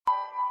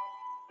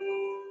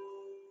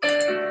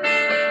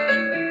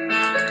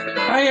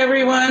Hi,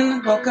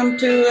 everyone. Welcome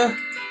to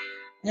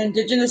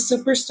Indigenous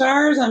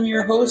Superstars. I'm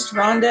your host,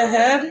 Rhonda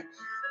Head,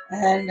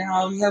 and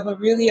we have a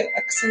really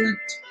excellent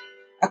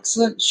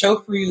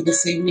show for you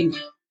this evening.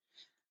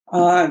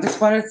 I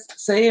just want to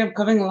say I'm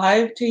coming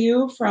live to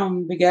you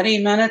from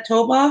Bigatti,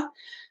 Manitoba,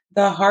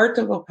 the heart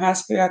of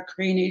Opaskwayak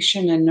Cree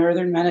Nation in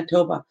northern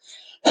Manitoba.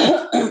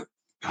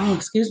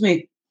 Excuse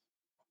me.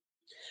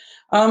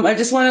 I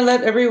just want to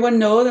let everyone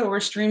know that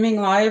we're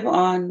streaming live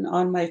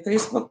on my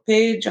Facebook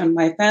page, on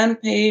my fan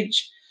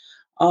page,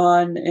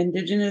 on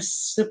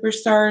Indigenous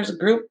Superstars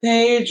group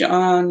page,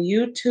 on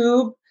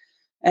YouTube,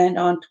 and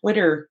on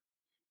Twitter.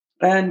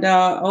 And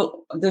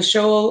the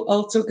show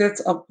also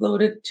gets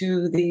uploaded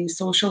to the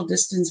Social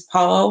Distance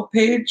Powwow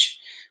page,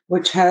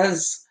 which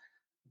has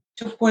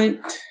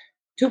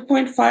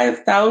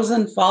 2.5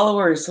 thousand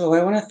followers. So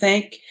I want to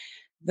thank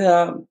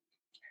the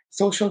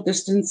Social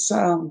Distance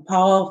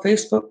Powwow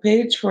Facebook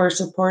page for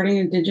supporting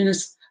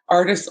Indigenous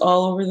artists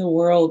all over the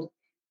world.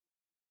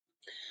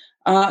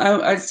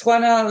 I just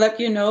want to let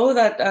you know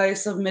that I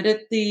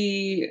submitted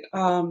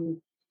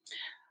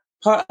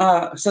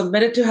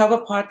submitted to have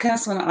a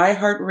podcast on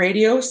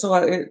iHeartRadio. So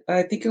I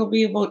think it'll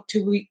be about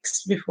 2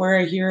 weeks before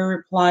I hear a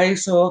reply.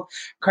 So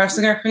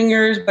crossing our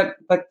fingers, but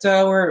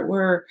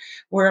we're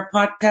a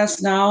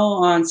podcast now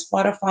on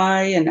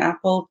Spotify and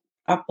Apple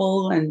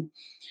and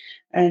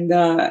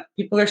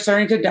people are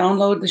starting to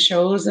download the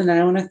shows. And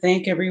I want to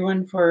thank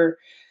everyone for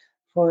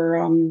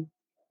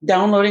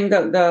downloading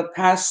the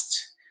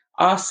past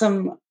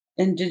awesome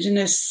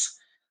Indigenous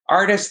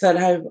artists that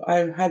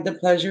I've had the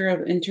pleasure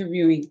of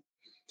interviewing.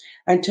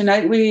 And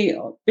tonight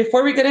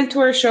before we get into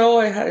our show,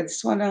 I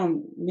just want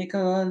to make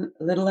a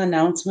little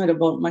announcement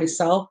about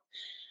myself.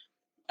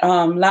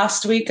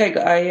 Last week,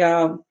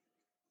 I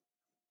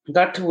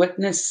got to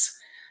witness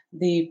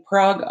the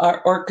Prague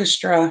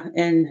Orchestra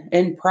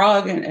in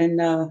Prague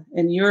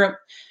in Europe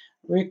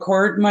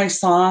record my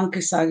song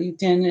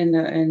Kisagitin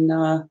in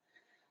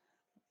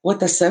with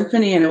the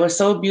symphony, and it was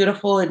so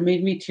beautiful. It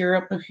made me tear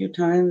up a few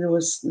times. It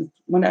was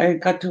when I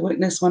got to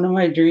witness one of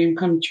my dreams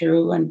come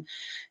true, and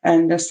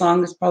the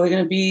song is probably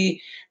going to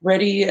be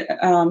ready,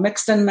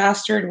 mixed and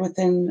mastered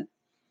within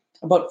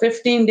about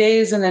 15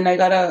 days, and then I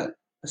gotta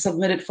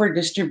submit it for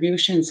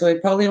distribution. So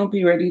it probably won't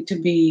be ready to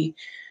be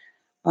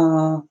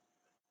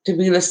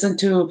listened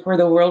to for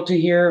the world to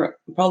hear.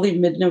 Probably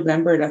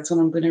mid-November. That's when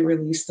I'm going to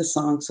release the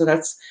song. So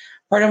that's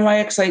part of my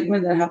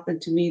excitement that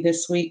happened to me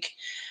this week.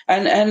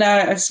 And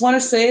I just want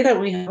to say that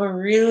we have a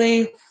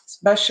really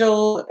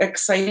special,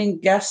 exciting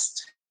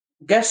guests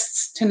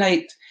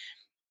tonight.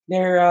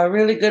 They're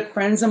really good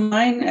friends of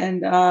mine,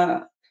 and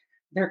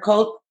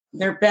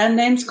their band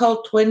name's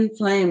called Twin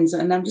Flames.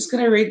 And I'm just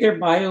going to read their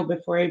bio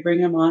before I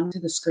bring them onto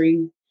the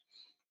screen.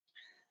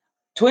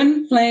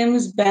 Twin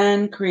Flames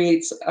band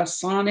creates a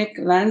sonic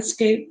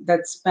landscape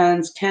that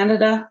spans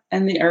Canada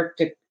and the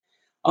Arctic.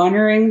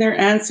 Honoring their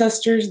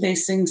ancestors, they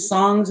sing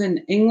songs in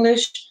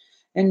English,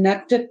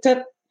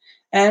 Inuktitut,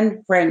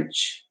 and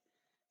French.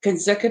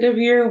 Consecutive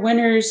year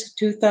winners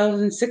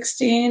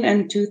 2016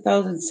 and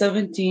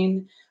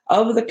 2017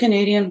 of the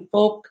Canadian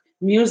Folk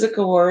Music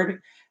Award,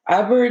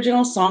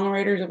 Aboriginal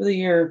Songwriters of the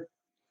Year.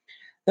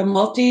 The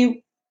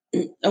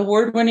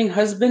multi-award-winning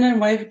husband and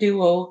wife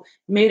duo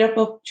made up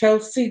of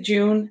Chelsea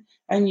June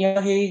and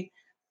Yahe,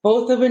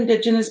 both of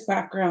Indigenous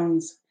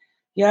backgrounds.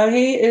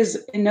 Yahe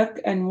is Inuk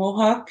and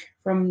Mohawk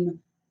from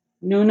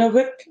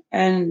Nunavut,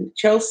 and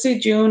Chelsea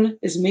June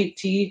is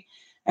Métis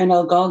and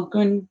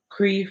Algonquin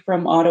Cree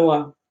from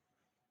Ottawa.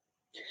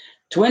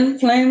 Twin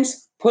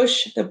Flames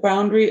push the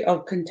boundary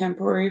of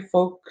contemporary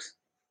folk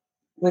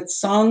with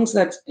songs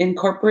that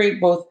incorporate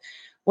both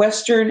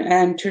Western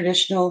and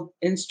traditional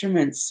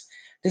instruments.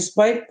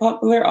 Despite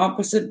popular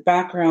opposite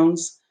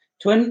backgrounds,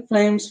 Twin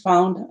Flames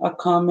found a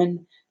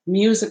common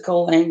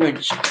musical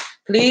language.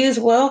 Please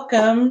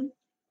welcome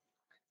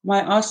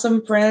my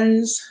awesome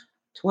friends,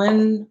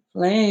 Twin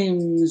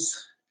Flames.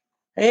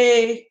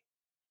 Hey.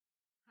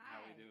 How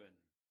are we doing?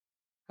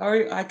 How are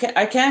you?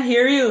 I can't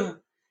hear you.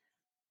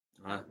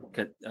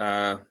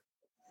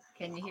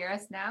 Can you hear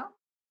us now?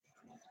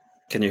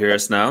 Can you hear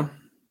us now?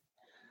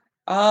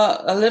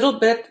 A little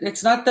bit.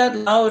 It's not that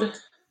loud.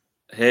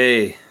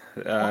 Hey.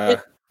 I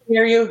can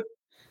hear you.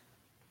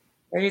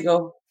 There you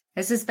go.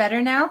 Is this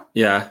better now?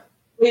 Yeah.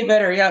 Way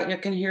better. Yeah, I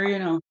can hear you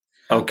now.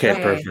 Okay.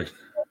 Perfect.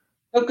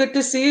 So good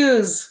to see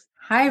you.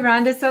 Hi,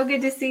 Rhonda. So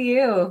good to see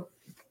you.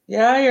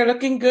 Yeah, you're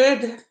looking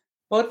good.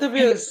 Both of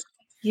you.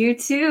 You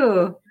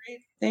too.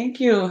 Thank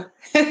you.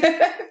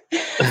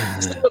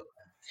 So,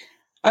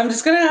 I'm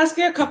just going to ask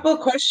you a couple of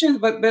questions,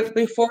 but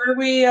before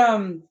we get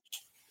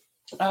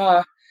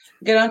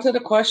onto the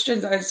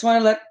questions, I just want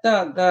to let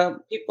the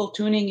people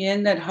tuning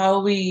in that how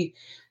we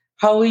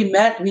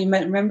met.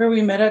 Remember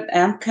we met at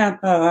AMP Camp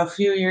a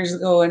few years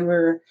ago, and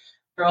we're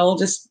all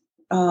just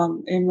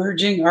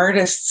emerging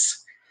artists.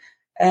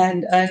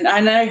 And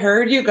I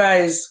heard you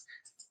guys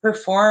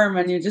perform,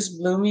 and you just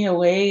blew me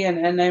away.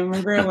 And I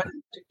remember I went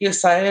to you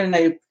aside and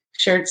I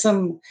shared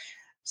some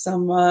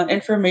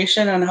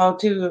information on how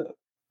to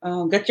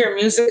get your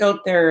music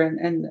out there,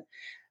 and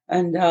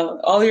and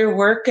all your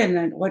work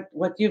and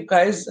what you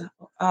guys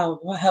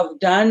have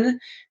done,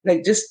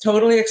 like just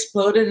totally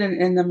exploded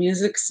in the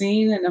music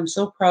scene. And I'm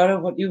so proud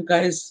of what you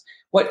guys,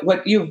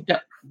 what you've done,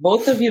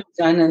 both of you've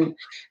done, and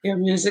your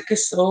music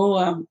is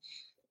so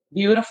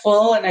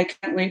beautiful. And I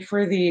can't wait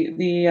for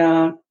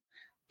the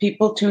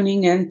people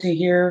tuning in to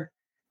hear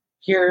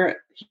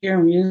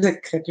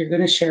music that you're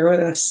going to share with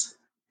us.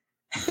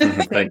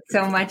 Thanks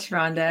so much,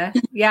 Rhonda.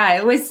 Yeah,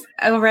 it was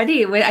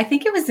already, I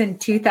think it was in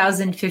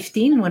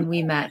 2015 when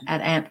we met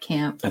at AMP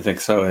Camp. I think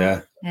so,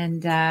 yeah.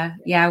 And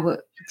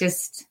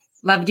just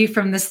loved you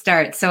from the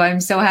start. So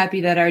I'm so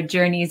happy that our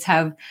journeys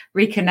have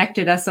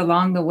reconnected us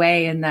along the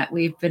way, and that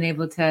we've been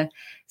able to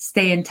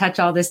stay in touch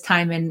all this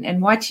time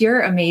and watch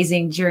your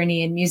amazing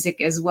journey in music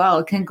as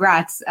well.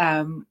 Congrats.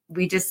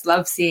 We just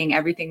love seeing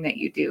everything that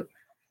you do.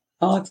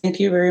 Oh, thank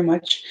you very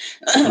much.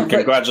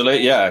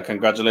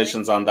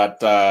 Congratulations on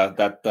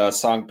that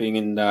song being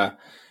in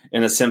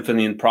a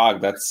symphony in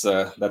Prague. That's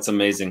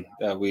amazing.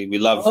 We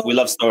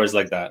love stories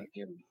like that.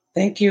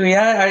 Thank you.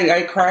 Yeah,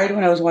 I cried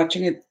when I was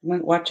watching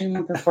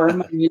them perform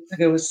my music.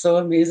 It was so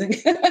amazing.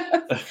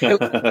 It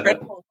was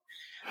incredible,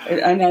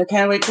 and I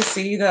can't wait to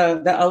see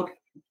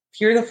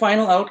hear the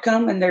final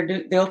outcome. And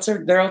they're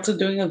also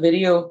doing a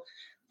video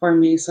for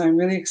me, so I'm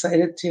really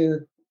excited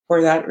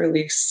for that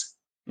release.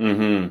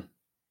 Mm-hmm.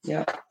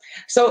 Yeah.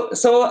 So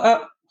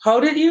how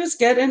did you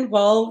get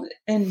involved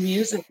in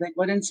music? Like,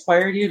 what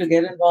inspired you to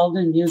get involved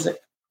in music?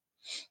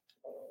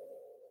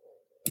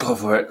 Go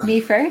for it. Me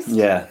first?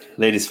 Yeah,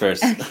 ladies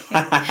first. Okay.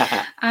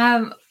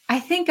 I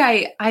think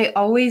I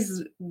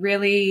always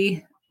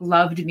really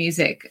loved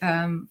music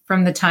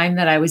from the time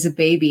that I was a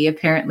baby,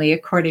 apparently,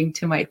 according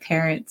to my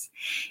parents.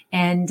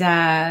 And,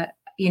 I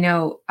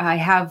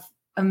have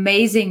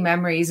amazing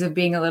memories of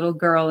being a little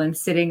girl and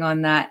sitting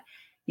on that,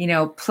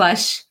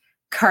 plush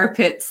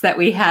carpets that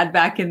we had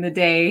back in the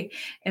day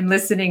and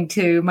listening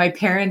to my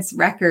parents'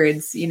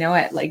 records,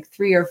 at like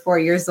 3 or 4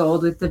 years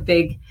old with the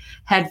big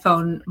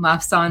headphone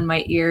muffs on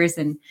my ears,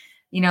 and,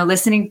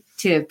 listening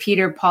to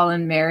Peter, Paul,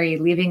 and Mary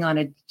Leaving on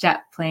a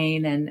Jet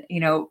Plane, and,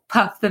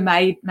 Puff the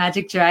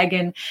Magic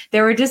Dragon.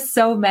 There were just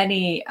so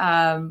many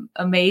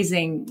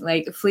amazing,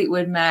 like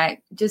Fleetwood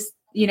Mac, just,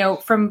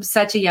 from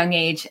such a young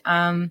age.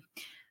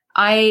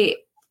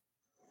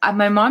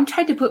 My mom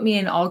tried to put me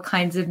in all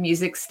kinds of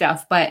music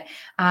stuff, but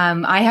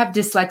I have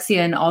dyslexia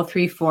in all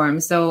three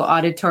forms, so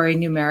auditory,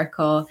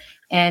 numerical,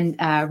 and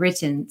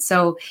written.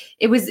 So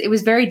it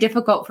was very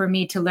difficult for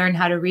me to learn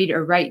how to read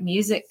or write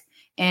music,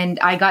 and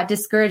I got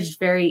discouraged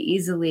very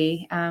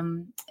easily.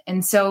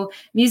 And so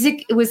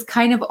music was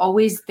kind of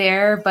always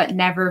there, but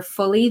never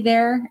fully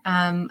there.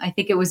 I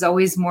think it was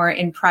always more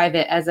in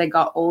private as I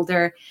got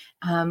older.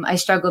 I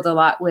struggled a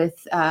lot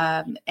with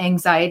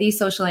anxiety,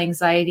 social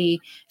anxiety,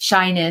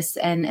 shyness,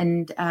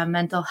 and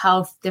mental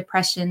health,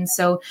 depression.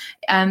 So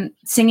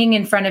singing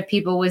in front of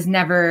people was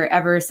never,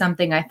 ever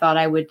something I thought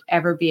I would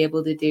ever be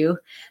able to do.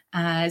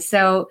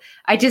 So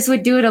I just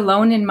would do it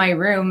alone in my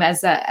room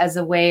as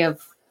a way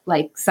of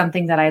like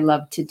something that I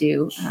love to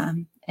do.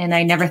 And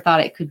I never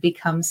thought it could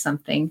become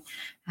something.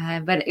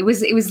 But it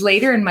was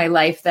later in my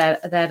life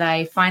that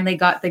I finally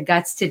got the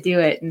guts to do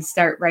it and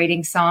start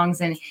writing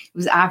songs. And it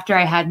was after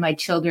I had my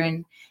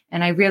children,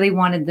 and I really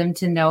wanted them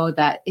to know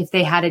that if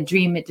they had a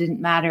dream, it didn't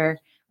matter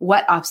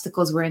what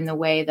obstacles were in the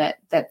way,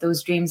 that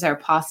those dreams are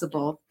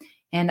possible.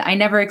 And I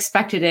never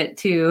expected it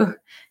to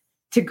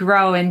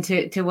grow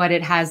into what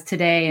it has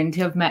today, and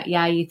to have met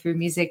Yayi through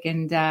music.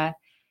 And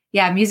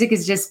music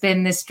has just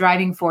been this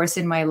driving force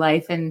in my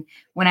life. And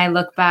when I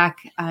look back,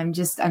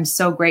 I'm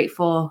so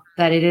grateful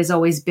that it has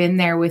always been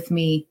there with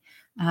me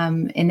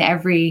in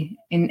every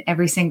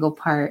single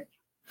part.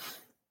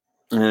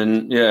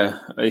 And yeah,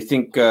 I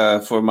think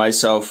for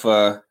myself,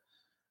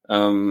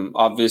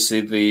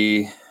 obviously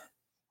the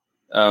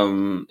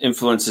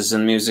influences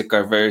in music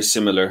are very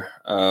similar.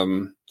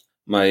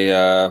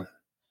 My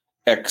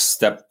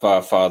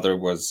ex-stepfather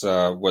was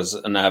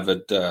an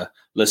avid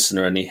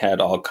listener, and he had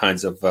all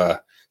kinds of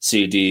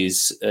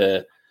CDs.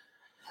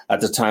 At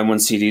the time when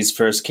CDs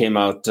first came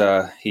out,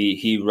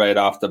 he right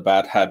off the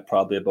bat had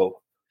probably about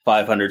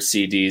 500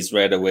 CDs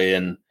right away,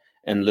 and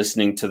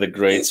listening to the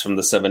greats from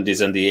the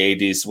 70s and the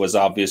 80s was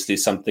obviously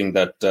something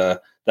that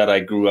I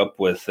grew up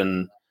with.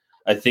 And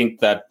I think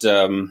that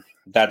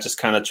that just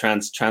kind of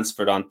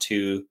transferred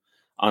onto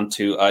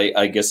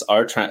I guess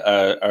our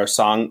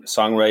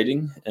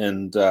songwriting,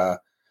 and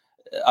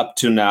up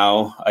to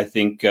now, I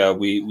think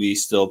we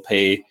still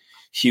pay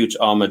huge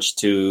homage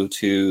to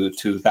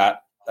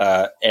that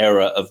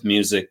era of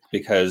music,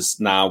 because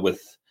now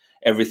with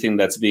everything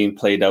that's being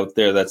played out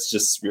there, that's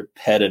just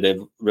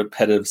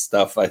repetitive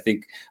stuff. I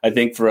think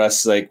for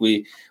us, like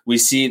we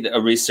see a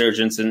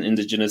resurgence in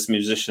Indigenous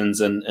musicians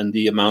and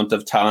the amount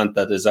of talent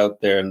that is out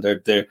there, and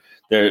they're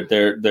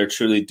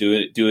truly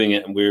doing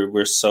it, and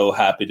we're so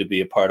happy to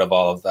be a part of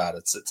all of that.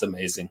 It's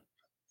amazing.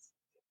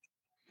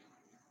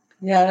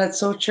 Yeah, that's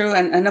so true,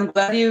 and I'm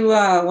glad you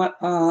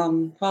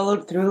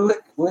followed through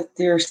with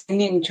your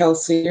singing,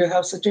 Chelsea. You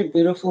have such a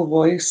beautiful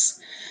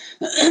voice,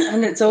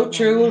 and it's so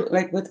true.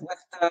 Like with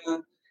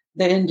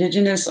the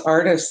Indigenous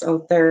artists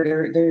out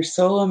there. They're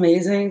so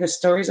amazing. The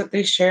stories that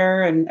they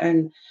share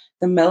and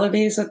the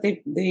melodies that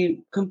they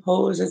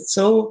compose. It's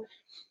so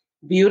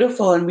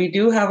beautiful. And we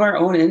do have our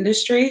own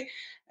industry.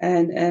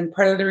 And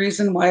part of the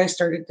reason why I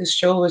started this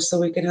show was so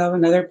we could have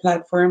another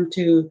platform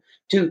to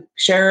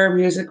share our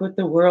music with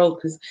the world,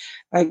 because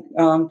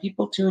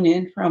people tune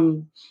in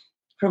from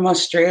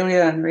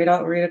Australia and right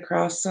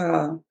across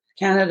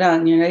Canada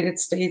and the United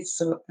States.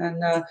 So,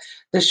 and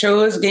the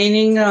show is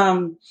gaining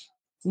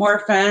more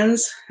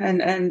fans,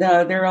 and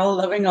they're all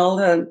loving all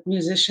the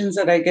musicians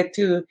that I get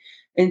to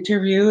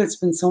interview. It's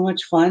been so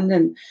much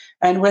fun,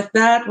 and with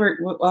that, we're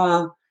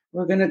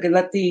going to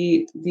let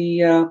the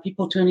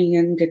people tuning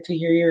in get to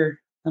hear your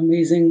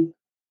amazing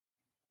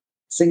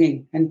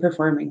singing and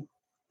performing.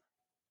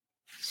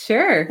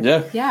 Sure.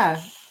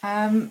 Yeah.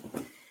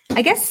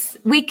 I guess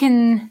we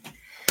can.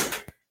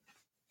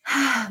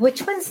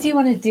 Which ones do you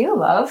want to do,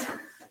 love?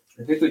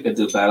 I think we could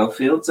do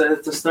Battlefields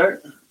to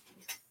start.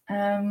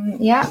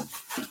 Yeah.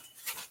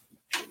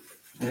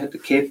 I had the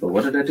capo.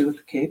 What did I do with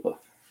the capo?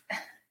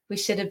 We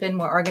should have been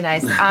more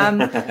organized.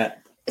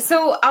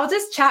 So I'll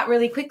just chat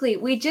really quickly.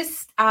 We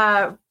just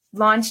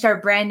launched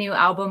our brand new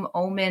album,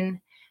 Omen.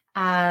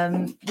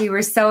 We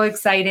were so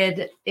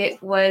excited.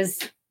 It was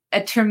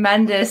a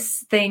tremendous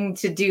thing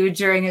to do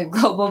during a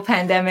global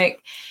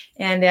pandemic.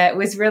 And it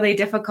was really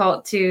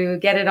difficult to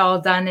get it all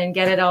done and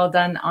get it all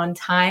done on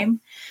time.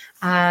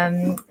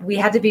 We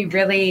had to be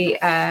really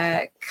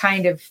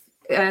kind of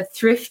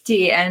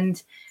thrifty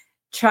and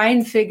try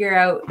and figure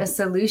out a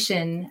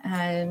solution.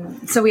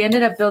 So we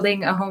ended up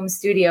building a home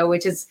studio,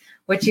 which is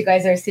what you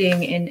guys are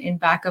seeing in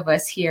back of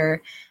us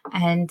here.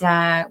 And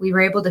we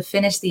were able to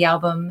finish the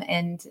album.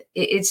 And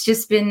it's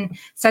just been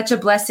such a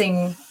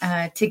blessing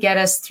to get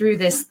us through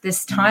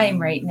this time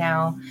right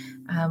now,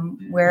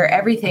 where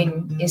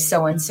everything is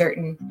so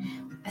uncertain,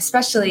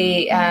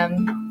 especially,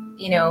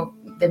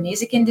 the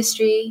music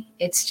industry.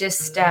 It's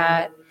just,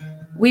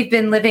 we've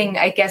been living,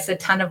 I guess, a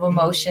ton of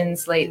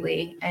emotions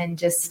lately. And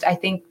just, I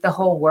think the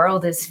whole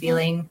world is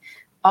feeling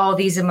all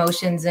these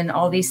emotions and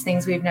all these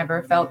things we've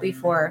never felt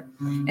before.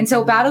 And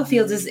so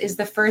Battlefields is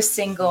the first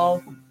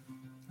single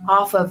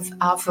off of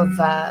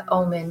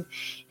Omen.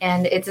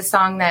 And it's a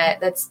song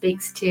that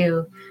speaks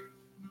to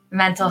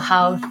mental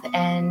health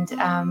and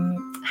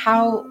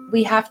how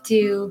we have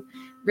to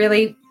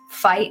really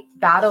fight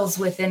battles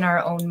within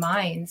our own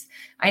minds.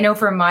 I know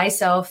for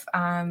myself,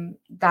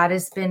 that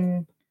has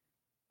been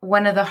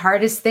one of the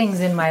hardest things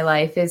in my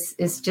life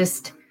is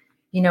just,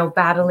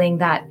 battling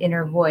that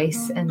inner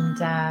voice and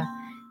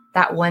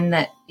that one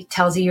that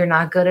tells you you're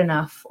not good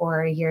enough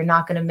or you're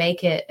not going to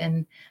make it.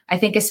 And I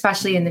think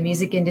especially in the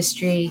music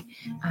industry,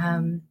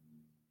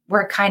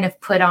 we're kind of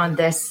put on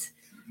this,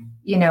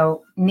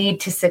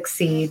 need to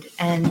succeed.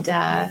 And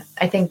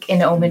I think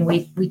in Omen,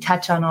 we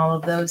touch on all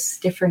of those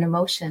different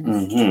emotions.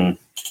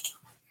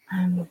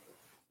 Mm-hmm.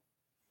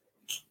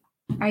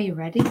 Are you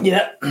ready?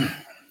 Yeah.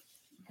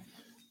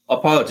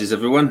 Apologies,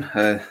 everyone.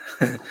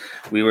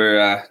 We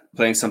were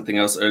playing something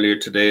else earlier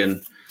today,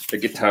 and the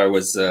guitar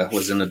was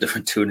in a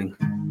different tuning.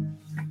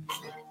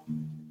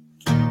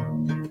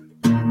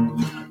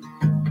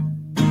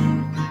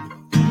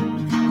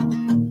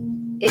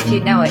 If you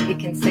know it, you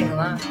can sing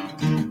along.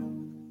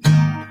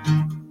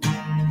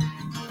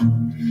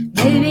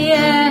 Maybe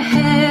I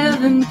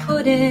haven't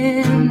put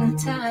in the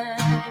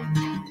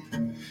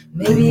time.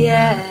 Maybe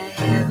I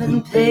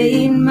haven't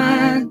paid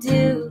my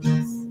dues.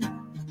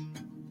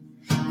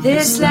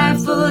 This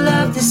life full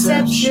of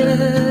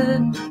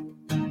deception,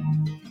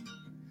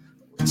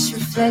 which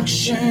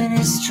reflection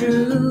is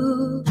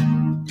true?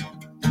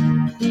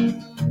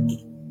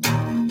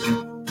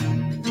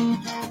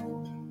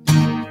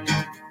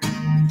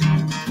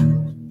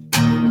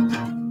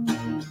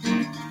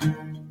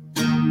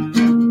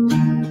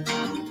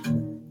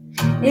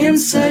 In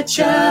search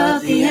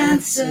of the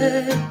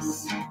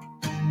answers,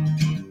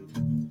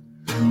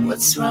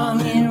 what's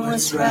wrong and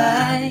what's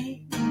right?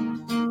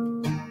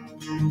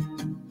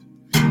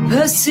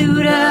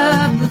 Pursuit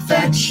of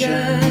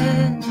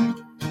perfection,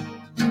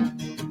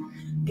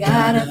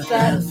 got a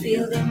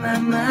battlefield in my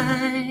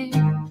mind.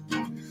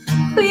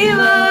 We've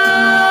all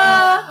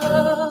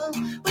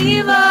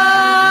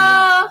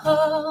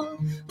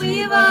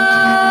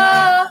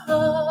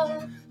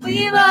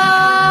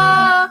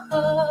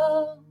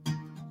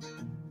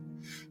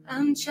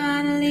I'm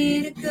trying to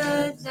lead a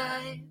good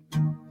life.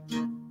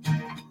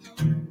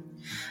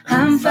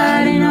 I'm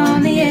fighting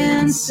on the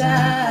inside.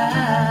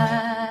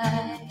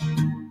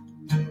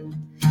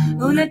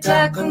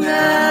 Unataka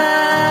nga,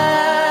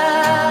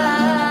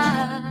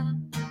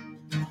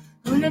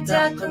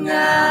 unataka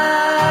nga.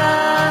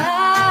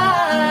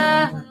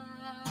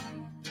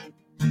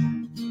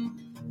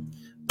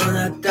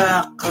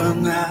 Unataka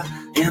nga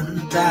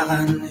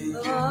intagani.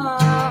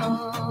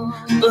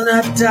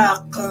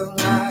 Unataka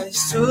nga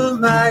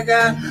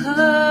isumaga.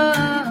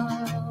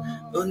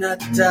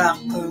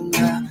 Unataka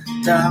nga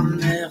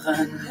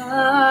tamiran.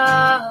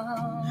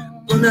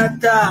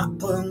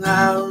 Unataka nga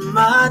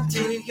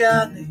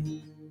matigani.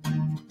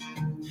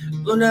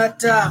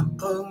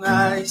 Unatako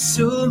nga'y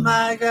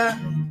sumaga.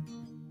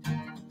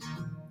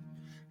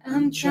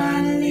 I'm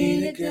trying to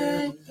lead a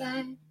good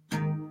life.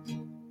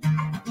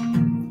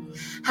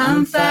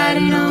 I'm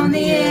fighting on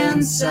the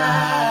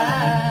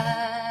inside.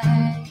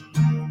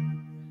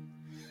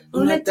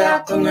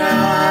 Unatako nga.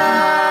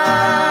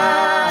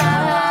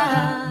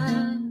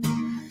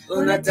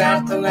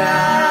 Unatako nga.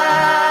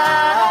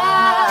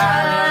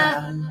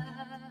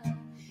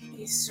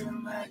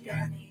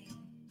 Isumagani.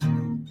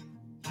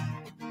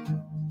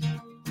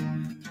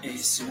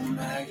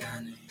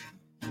 Isumagani.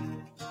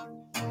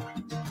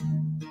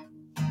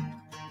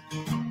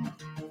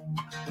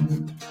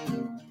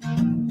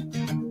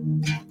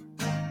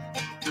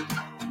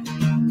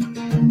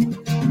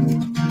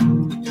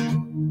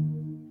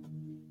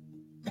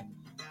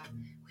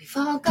 We've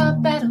all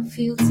got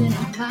battlefields in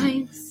our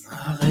minds.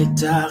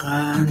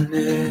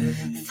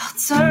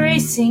 Thoughts are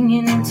racing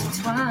and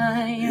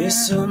intertwined. We've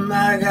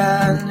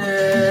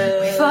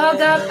all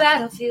got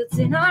battlefields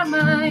in our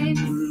minds.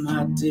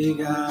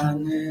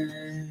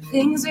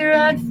 Things we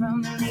run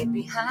from and leave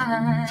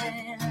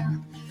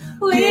behind.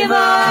 We've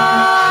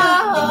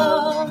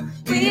all,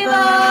 we've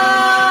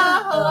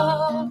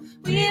all,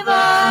 we've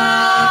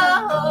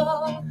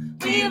all,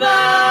 we've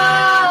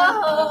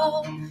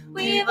all,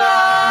 we've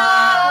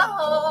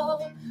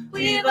all,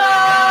 we've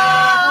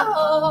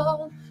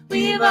all,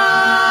 we've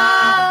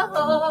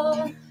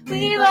all,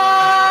 we've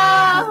all.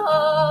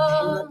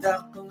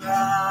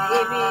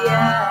 Baby,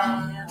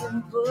 I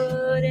haven't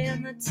put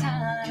in the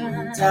time.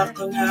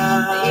 Baby,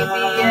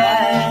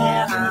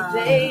 I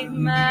haven't paid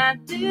my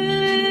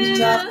dues.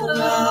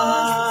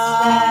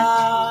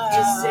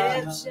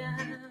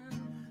 Deception,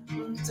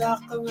 which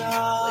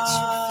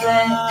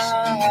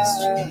reflection is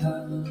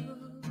true.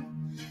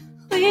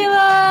 We've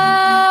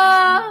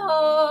all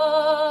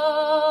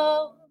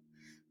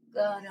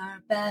got our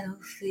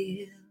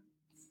battlefield.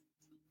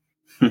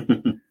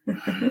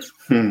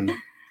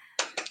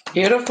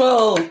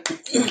 Beautiful.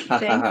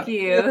 Thank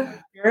you.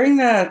 Hearing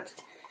that.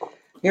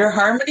 Your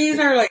harmonies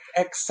are like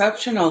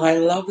exceptional. I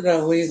love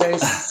the way you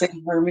guys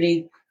sing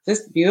harmony.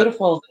 Just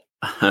beautiful.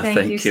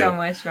 Thank you so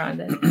much,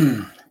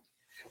 Rhonda.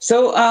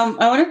 So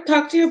I want to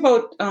talk to you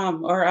about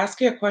or ask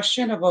you a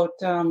question about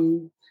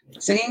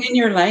singing in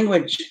your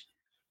language.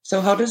 So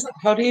how does that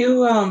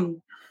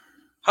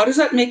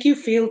make you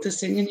feel to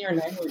sing in your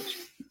language?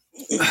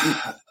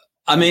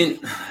 I mean,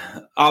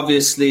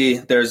 obviously,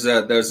 there's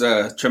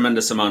a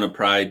tremendous amount of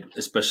pride,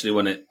 especially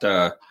when it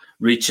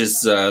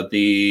reaches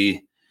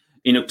the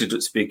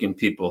Inuktitut speaking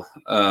people.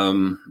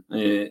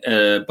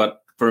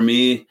 But for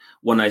me,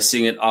 when I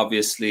sing it,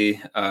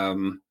 obviously,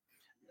 I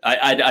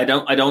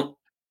don't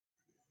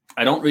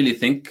really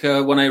think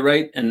when I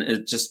write, and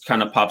it just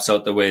kind of pops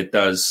out the way it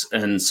does.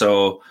 And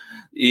so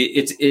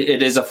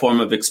it is a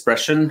form of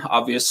expression,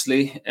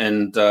 obviously,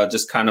 and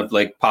just kind of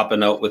like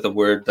popping out with a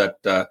word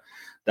that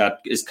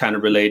is kind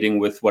of relating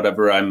with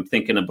whatever I'm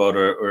thinking about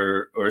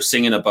or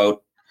singing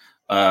about,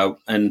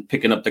 and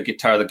picking up the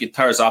guitar. The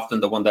guitar is often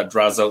the one that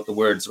draws out the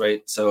words,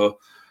 right? So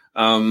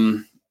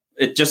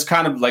it just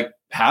kind of like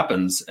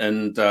happens.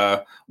 And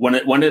when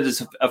it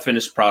is a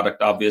finished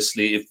product,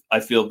 obviously, if I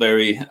feel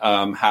very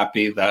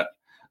happy that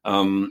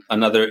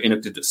another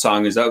Inuktitut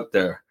song is out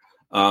there.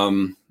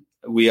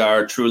 We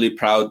are truly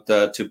proud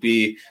to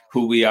be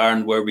who we are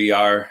and where we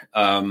are.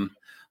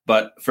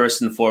 But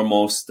first and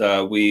foremost,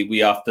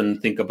 we often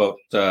think about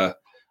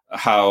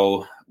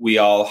how we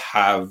all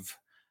have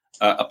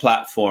a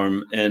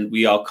platform and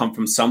we all come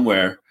from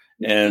somewhere.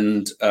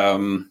 And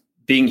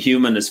being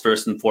human is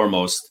first and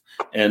foremost.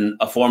 And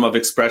a form of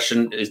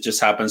expression, it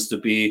just happens to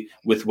be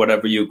with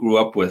whatever you grew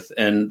up with.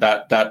 And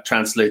that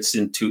translates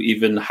into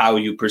even how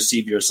you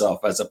perceive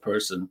yourself as a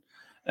person.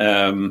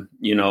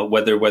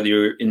 Whether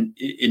you're in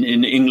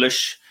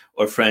English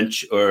or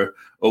French or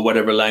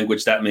whatever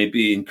language that may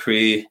be in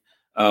Cree.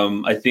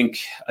 I think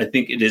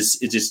it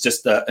is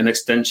just an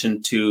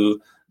extension to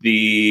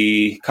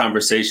the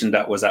conversation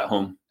that was at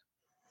home.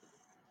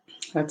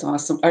 That's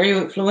awesome. Are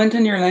you fluent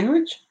in your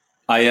language?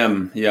 I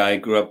am. Yeah, I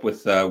grew up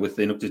with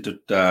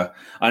Inuktitut.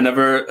 I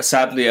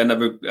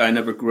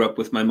never grew up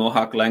with my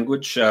Mohawk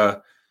language.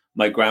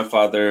 My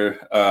grandfather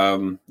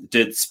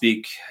did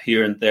speak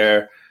here and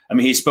there. I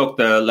mean, he spoke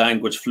the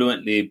language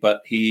fluently,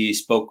 but he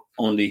spoke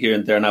only here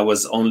and there, and I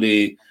was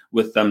only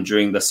with them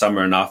during the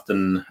summer, and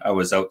often I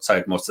was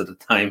outside most of the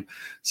time,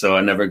 so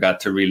I never got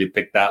to really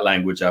pick that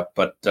language up.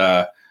 But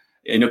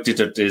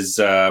Inuktitut is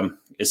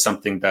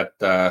something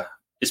that,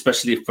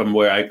 especially from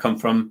where I come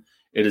from,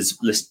 it is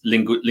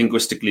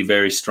linguistically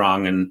very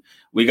strong, and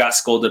we got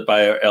scolded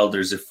by our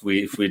elders if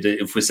we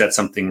said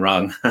something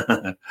wrong.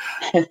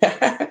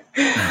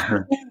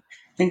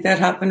 I think that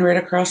happened right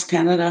across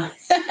Canada.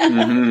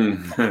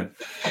 Mm-hmm.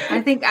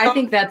 I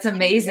think that's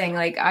amazing.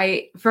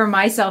 Like for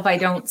myself, I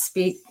don't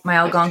speak my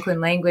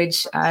Algonquin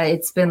language.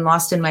 It's been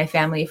lost in my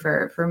family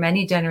for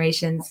many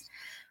generations.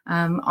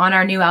 On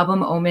our new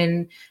album,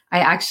 Omen, I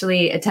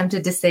actually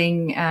attempted to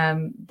sing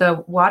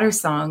the water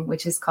song,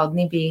 which is called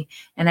Nibi,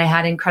 and I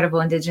had incredible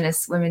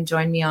Indigenous women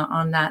join me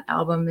on that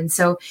album. And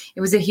so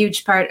it was a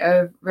huge part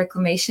of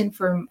reclamation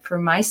for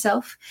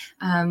myself.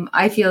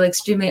 I feel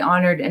extremely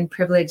honored and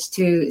privileged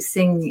to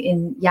sing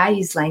in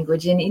Yayi's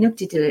language, in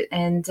Inuktitut.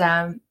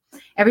 And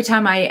every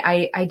time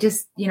I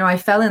just, I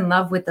fell in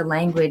love with the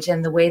language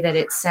and the way that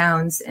it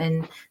sounds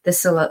and the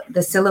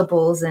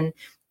syllables and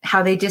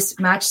how they just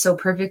match so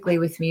perfectly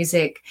with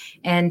music.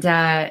 And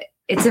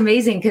it's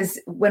amazing because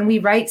when we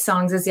write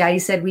songs, as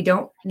Yayi said, we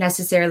don't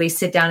necessarily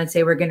sit down and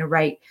say, we're going to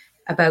write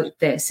about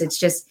this. It's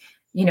just,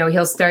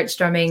 he'll start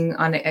strumming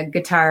on a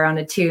guitar on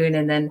a tune,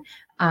 and then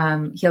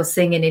he'll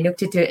sing in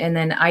Inuktitut, and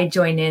then I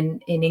join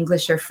in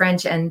English or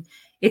French. And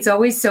it's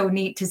always so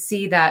neat to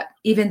see that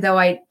even though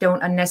I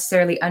don't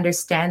unnecessarily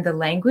understand the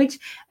language,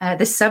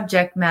 the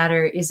subject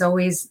matter is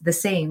always the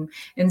same.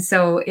 And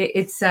so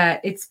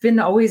it's been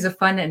always a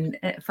fun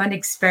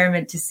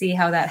experiment to see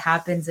how that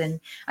happens. And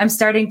I'm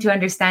starting to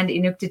understand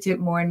Inuktitut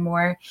more and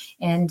more.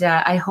 And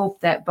I hope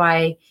that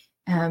by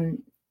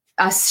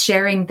us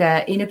sharing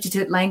the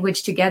Inuktitut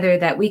language together,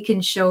 that we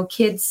can show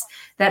kids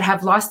that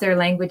have lost their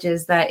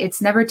languages that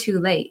it's never too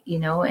late,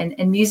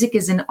 and music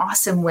is an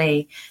awesome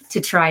way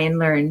to try and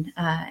learn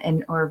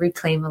or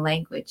reclaim a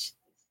language.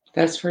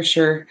 That's for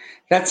sure.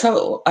 That's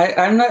how I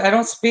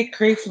don't speak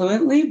Cree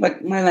fluently,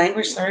 but my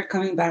language started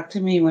coming back to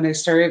me when I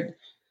started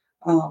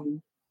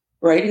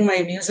writing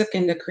my music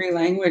in the Cree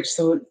language.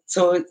 So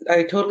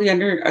I totally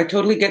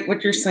get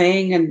what you're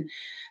saying, and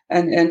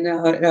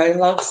I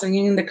love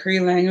singing in the Cree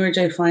language.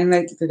 I find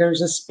like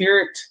there's a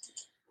spirit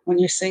when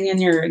you sing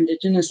in your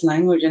Indigenous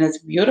language, and it's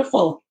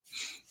beautiful.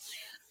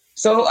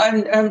 So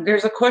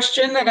there's a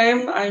question that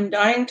I'm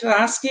dying to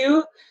ask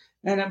you,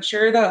 and I'm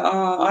sure the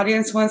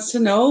audience wants to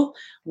know: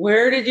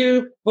 where did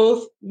you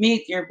both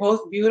meet? You're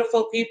both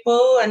beautiful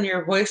people, and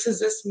your voices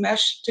just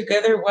mesh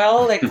together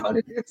well. Like, how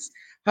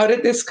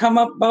did this come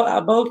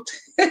about?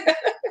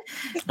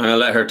 I'll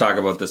let her talk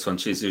about this one.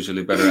 She's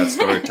usually better at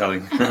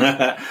storytelling.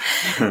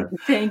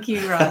 Thank you,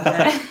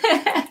 Rhonda.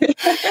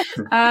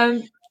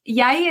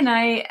 Yayi and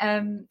I,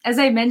 as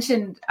I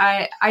mentioned,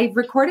 I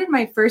recorded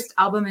my first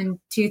album in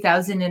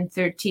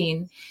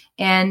 2013,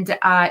 and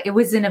it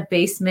was in a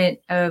basement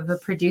of a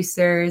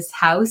producer's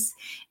house.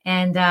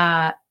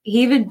 And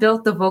he even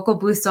built the vocal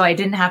booth so I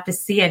didn't have to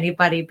see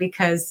anybody,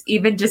 because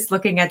even just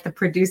looking at the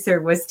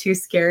producer was too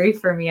scary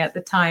for me at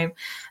the time.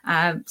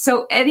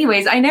 So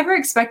anyways, I never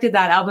expected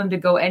that album to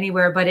go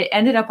anywhere, but it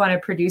ended up on a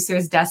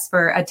producer's desk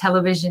for a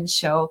television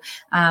show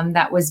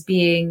that was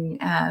being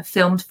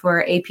filmed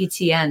for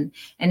APTN.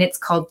 And it's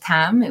called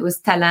TAM. It was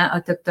Talent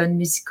Autochtone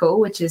Musicaux,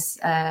 which is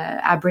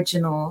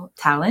Aboriginal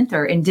talent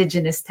or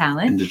Indigenous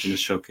talent.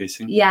 Indigenous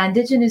showcasing. Yeah,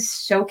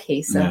 Indigenous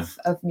showcase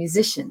of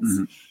musicians.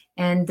 Mm-hmm.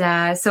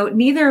 And so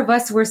neither of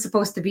us were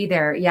supposed to be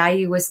there.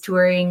 Yayi was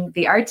touring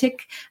the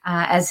Arctic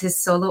as his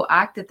solo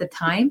act at the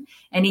time,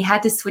 and he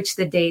had to switch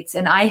the dates.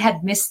 And I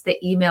had missed the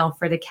email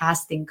for the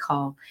casting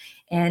call.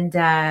 And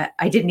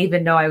I didn't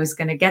even know I was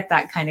going to get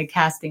that kind of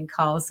casting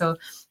call. So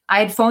I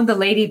had phoned the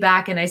lady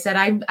back and I said,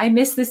 I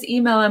missed this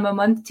email. I'm a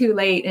month too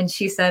late. And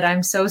she said,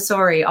 I'm so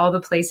sorry. All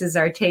the places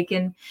are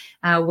taken.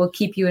 We'll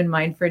keep you in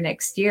mind for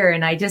next year.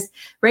 And I just,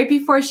 right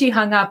before she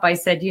hung up, I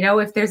said,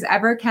 if there's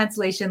ever a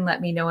cancellation,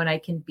 let me know and I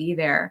can be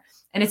there.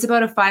 And it's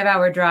about a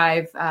 5-hour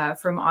drive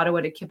from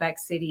Ottawa to Quebec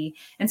City.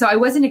 And so I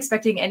wasn't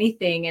expecting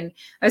anything. And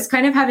I was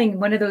kind of having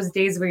one of those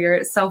days where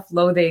you're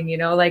self-loathing,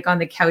 like on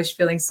the couch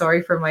feeling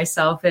sorry for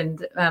myself.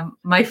 And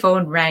my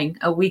phone rang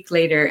a week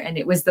later, and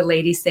it was the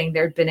lady saying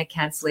there'd been a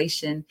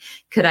cancellation.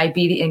 Could I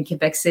be in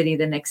Quebec City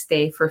the next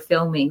day for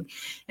filming?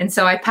 And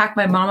so I packed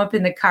my mom up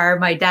in the car.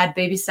 My dad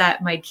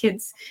babysat my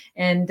kids,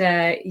 and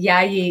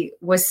Yayi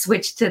was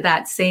switched to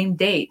that same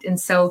date. And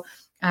so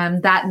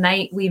that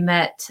night we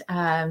met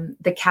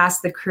the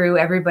cast, the crew,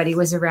 everybody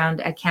was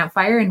around a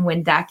campfire in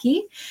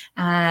Wendake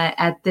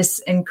at this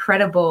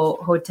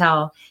incredible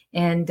hotel.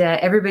 And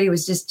everybody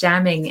was just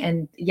jamming,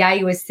 and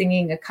Yayi was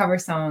singing a cover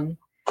song.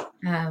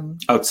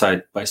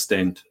 Outside by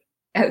Stained.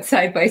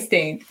 Outside by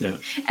Stained. Yeah.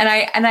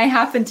 And I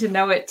happened to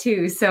know it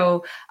too.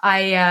 So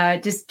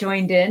I just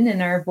joined in,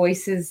 and our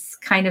voices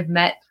kind of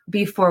met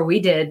before we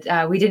did.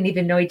 We didn't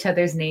even know each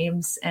other's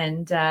names.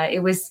 And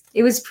it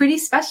was pretty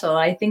special.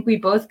 I think we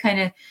both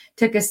kind of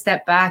took a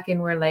step back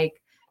and were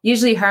like,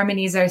 usually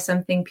harmonies are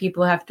something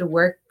people have to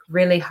work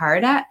really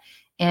hard at.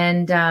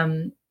 And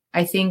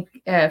I think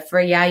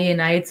for Yayi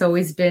and I, it's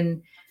always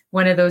been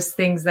one of those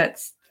things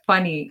that's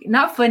funny,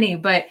 not funny,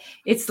 but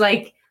it's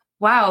like,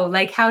 wow,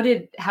 like how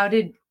did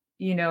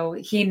he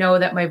know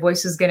that my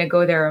voice was going to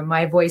go there, or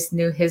my voice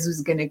knew his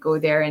was going to go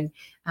there? And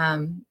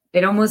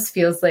it almost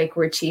feels like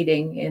we're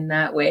cheating in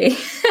that way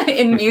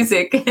in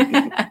music.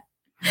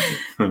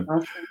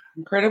 Awesome.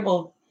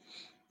 Incredible.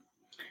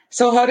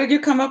 So how did you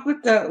come up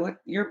with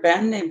your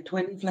band name,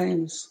 Twin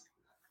Flames?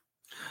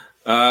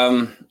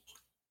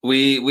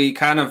 We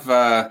kind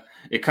of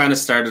it kind of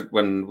started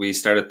when we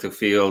started to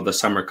feel the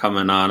summer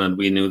coming on, and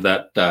we knew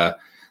that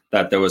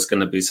that there was going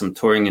to be some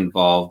touring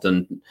involved,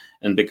 and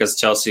because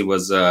Chelsea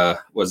was a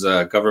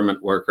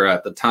government worker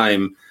at the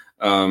time,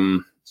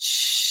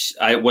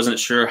 I wasn't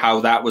sure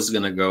how that was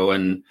going to go,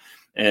 and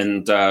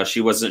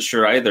she wasn't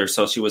sure either.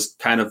 So she was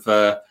kind of,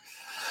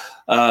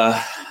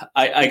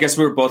 I guess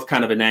we were both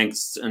kind of in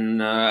angst,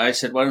 and I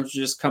said, "Why don't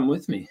you just come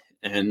with me?"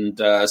 And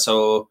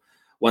so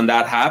when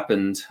that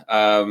happened,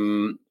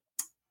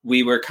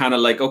 we were kind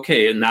of like,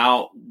 okay,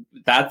 now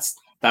that's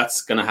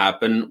going to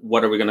happen.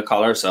 What are we going to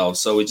call ourselves?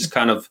 So we just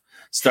kind of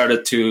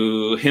started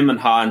to him and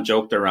ha and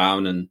joked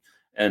around, and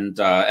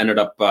ended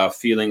up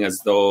feeling as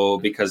though,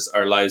 because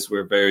our lives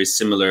were very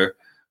similar,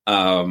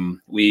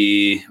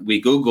 we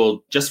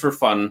Googled just for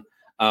fun.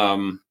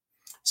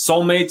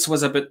 Soulmates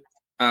was a bit,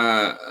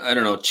 I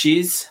don't know,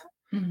 cheese.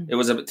 Mm-hmm. It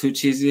was a bit too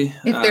cheesy.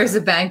 If there's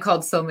a band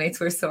called Soulmates,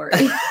 we're sorry.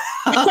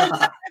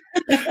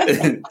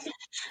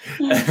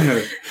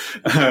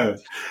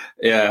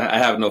 Yeah, I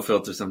have no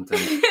filter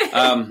sometimes.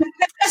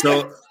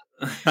 So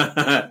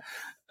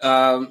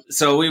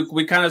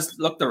we kind of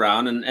looked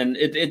around, and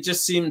it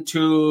just seemed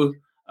too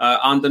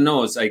on the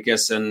nose, I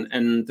guess,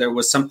 and there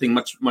was something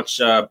much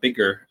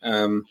bigger,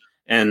 and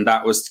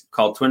that was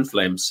called Twin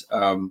Flames.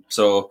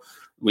 So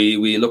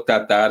we looked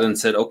at that and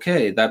said,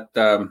 okay,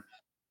 that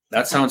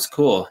sounds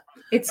cool.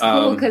 It's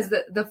cool because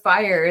the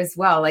fire as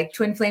well, like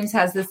Twin Flames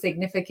has the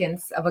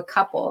significance of a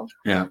couple,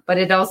 but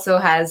it also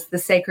has the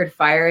sacred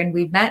fire, and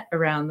we met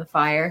around the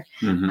fire.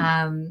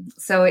 Mm-hmm.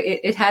 So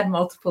it had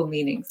multiple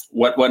meanings.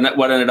 What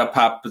ended up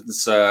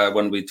happens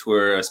when we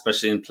tour,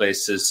 especially in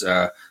places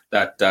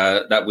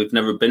that we've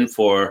never been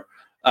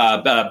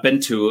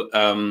to.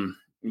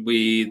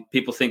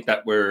 People think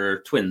that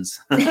we're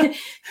twins.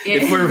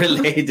 If we're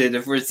related,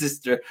 if we're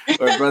sister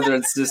or brother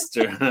and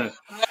sister.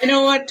 I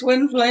know what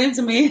Twin Flames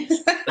means.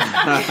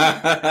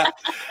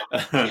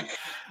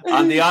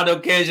 On the odd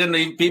occasion,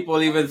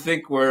 people even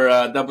think we're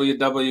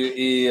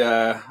WWE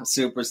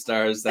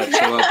superstars that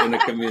show up in the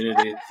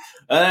community.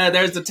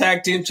 There's the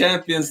tag team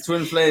champions,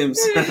 Twin Flames.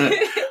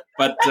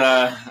 But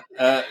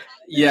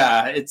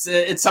yeah,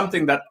 it's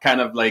something that kind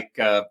of like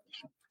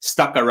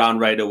stuck around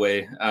right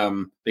away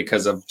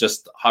because of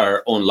just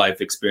our own life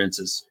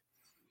experiences.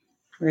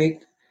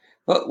 Great.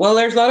 Well,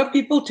 there's a lot of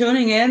people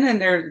tuning in, and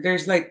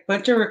there's like a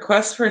bunch of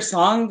requests for a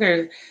song.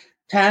 There's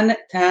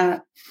Tennessee,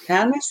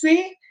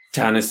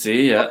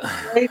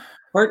 yeah.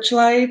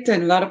 Porchlight,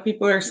 and a lot of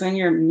people are saying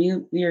your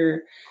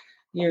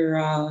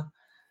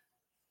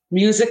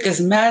music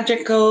is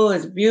magical,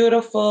 it's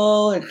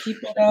beautiful, and keep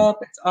it up.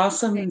 It's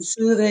awesome and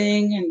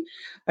soothing. And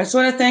I just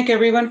want to thank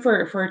everyone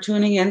for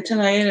tuning in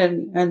tonight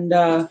and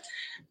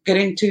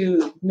getting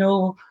to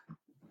know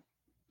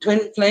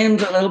Twin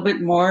Flames a little bit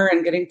more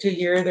and getting to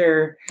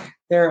hear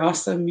their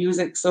awesome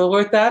music. So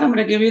with that, I'm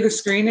going to give you the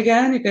screen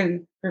again. You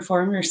can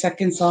perform your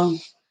second song.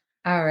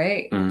 All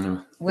right. Mm-hmm.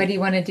 What do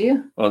you want to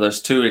do? Well,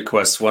 there's two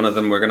requests. One of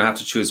them, we're going to have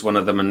to choose one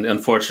of them. And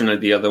unfortunately,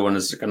 the other one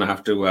is going to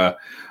have to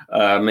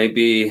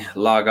maybe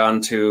log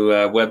on to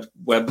a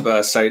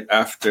web site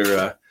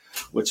after.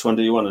 Which one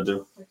do you want to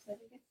do?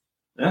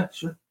 Yeah,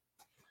 sure.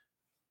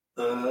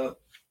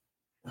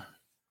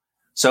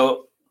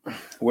 So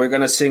we're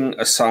going to sing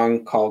a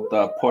song called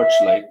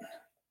Porchlight.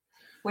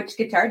 Which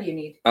guitar do you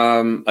need?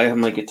 I have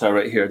my guitar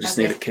right here. I just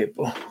need a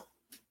cable.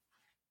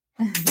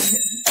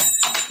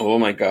 Oh,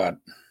 my God.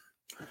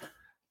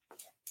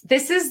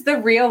 This is the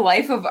real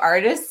life of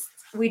artists.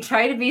 We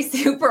try to be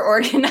super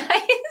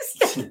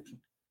organized,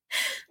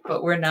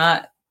 but we're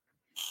not.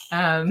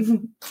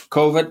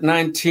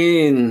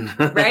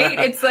 COVID-19. Right?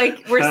 It's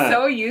like we're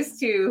so used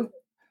to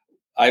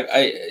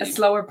a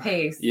slower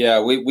pace.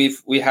 Yeah,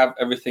 we have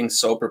everything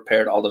so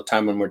prepared all the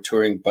time when we're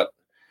touring, but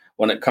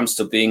when it comes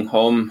to being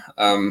home,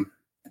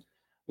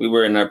 we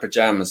were in our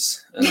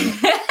pajamas and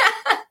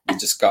we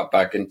just got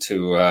back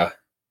into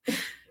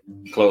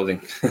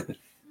clothing.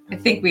 I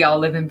think we all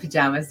live in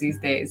pajamas these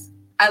days.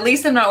 At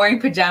least I'm not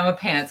wearing pajama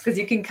pants because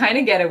you can kind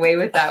of get away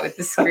with that with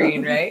the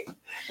screen, right?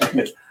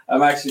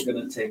 I'm actually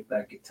going to take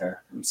that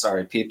guitar. I'm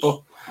sorry,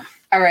 people.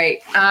 All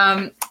right.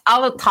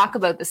 I'll talk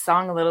about the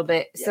song a little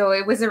bit. Yeah. So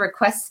it was a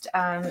request.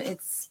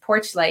 It's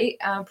Porchlight.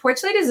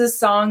 Porchlight is a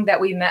song that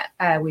we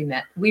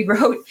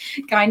wrote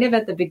kind of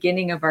at the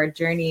beginning of our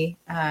journey.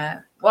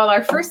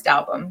 Our first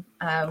album,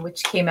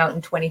 which came out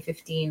in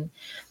 2015.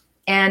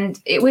 And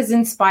it was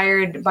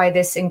inspired by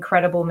this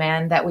incredible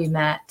man that we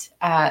met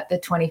at the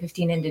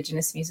 2015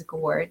 Indigenous Music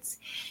Awards.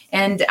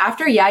 And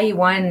after Yayi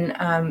won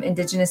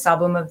Indigenous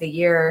Album of the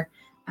Year,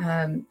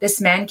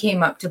 this man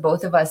came up to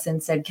both of us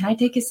and said, "Can I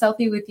take a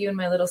selfie with you and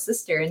my little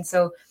sister?" And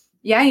so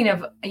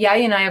Yayi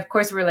and I, of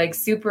course, were like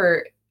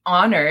super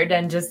honored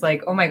and just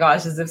like, oh my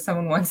gosh, as if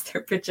someone wants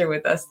their picture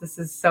with us. This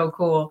is so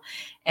cool.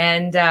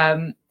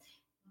 And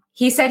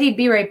he said he'd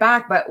be right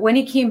back. But when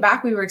he came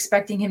back, we were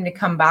expecting him to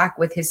come back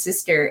with his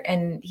sister.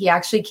 And he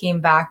actually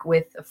came back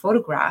with a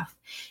photograph.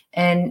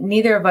 And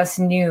neither of us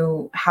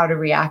knew how to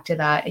react to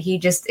that. He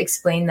just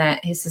explained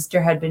that his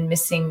sister had been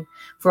missing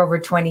for over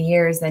 20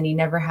 years and he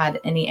never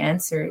had any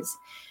answers.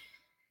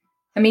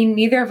 I mean,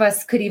 neither of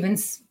us could even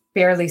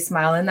barely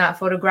smile in that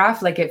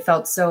photograph. Like, it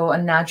felt so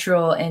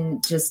unnatural,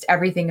 and just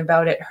everything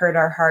about it hurt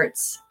our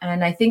hearts.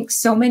 And I think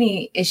so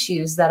many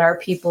issues that our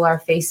people are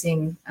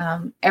facing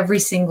every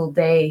single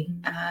day,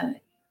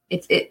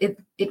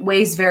 it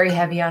weighs very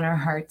heavy on our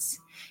hearts.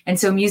 And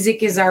so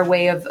music is our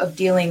way of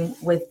dealing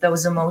with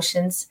those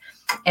emotions.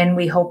 And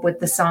we hope with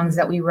the songs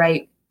that we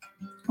write,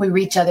 we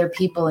reach other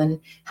people and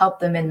help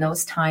them in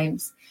those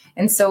times.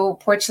 And so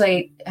Porch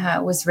Light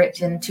was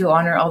written to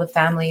honor all the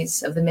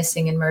families of the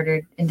missing and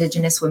murdered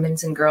Indigenous women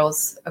and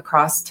girls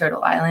across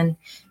Turtle Island,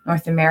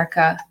 North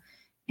America.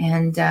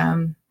 And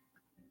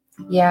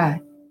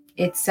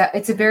it's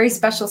a very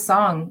special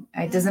song.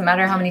 It doesn't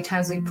matter how many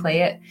times we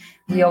play it.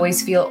 We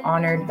always feel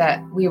honored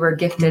that we were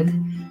gifted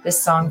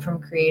this song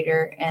from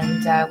Creator,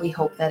 and we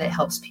hope that it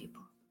helps people.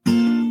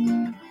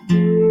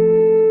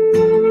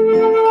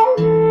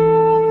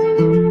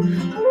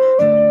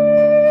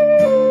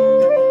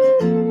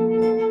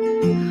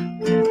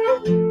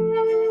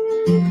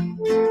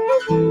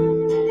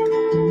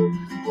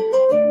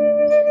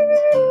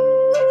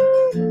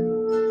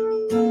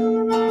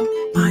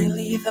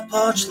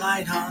 Porch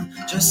light on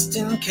just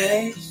in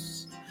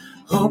case,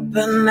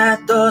 hoping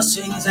that door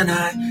swings and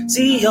I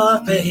see your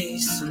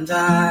face, and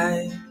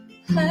I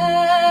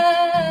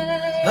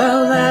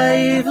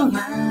believe in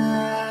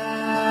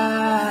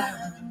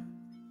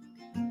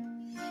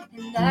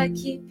and I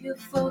keep your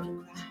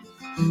photograph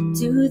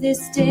to this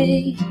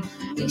day,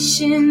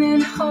 wishing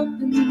and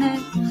hoping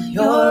that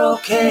you're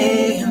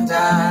okay, and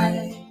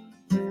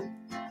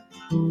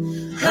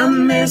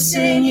I'm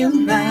missing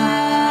you now.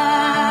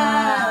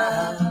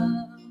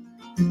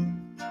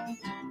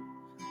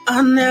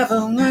 I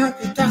never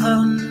want to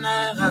down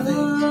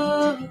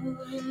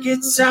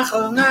get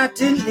Saho not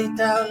till it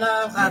out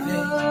of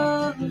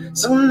Rave.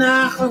 So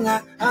now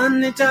I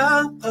need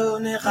to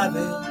own a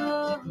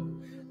Rave.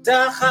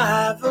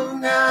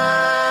 Dahavunga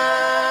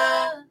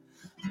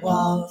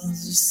was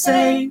the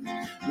same,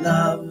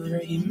 love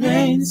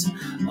remains,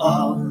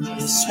 all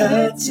this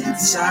hurts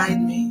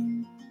inside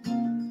me.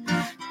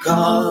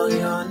 Call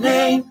your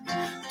name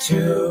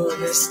to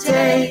this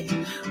day,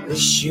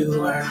 wish you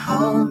were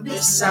home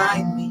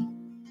beside me.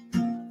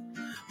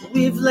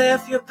 We've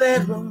left your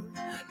bedroom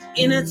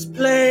in its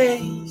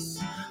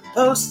place,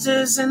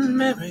 posters and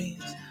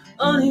memories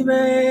on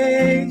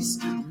erase.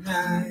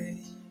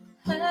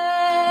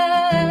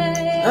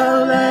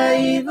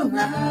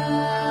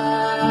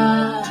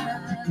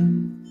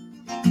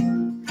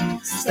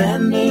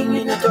 Standing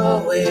in a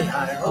doorway,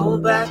 I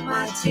hold back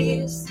my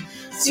tears.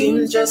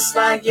 Seems just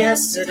like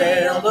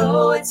yesterday,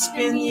 although it's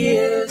been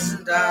years,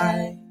 and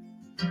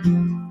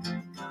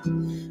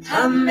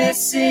I'm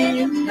missing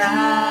you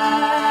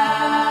now.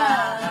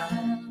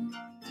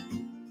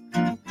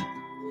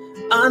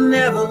 I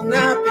never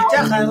not be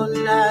down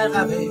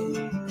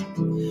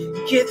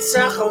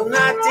Kitsaho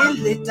not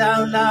till it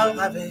down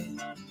lave.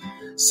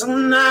 So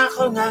now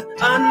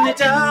I need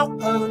to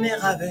own a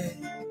rave.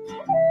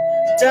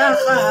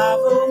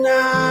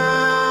 Dahavunga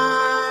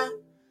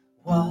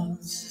was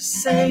the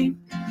same,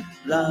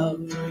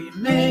 love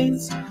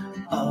remains,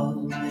 all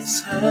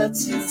this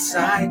hurts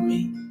inside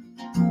me.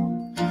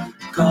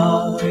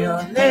 Call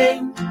your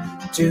name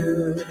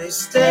to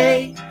this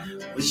day,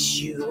 wish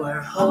you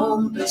were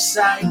home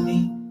beside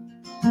me.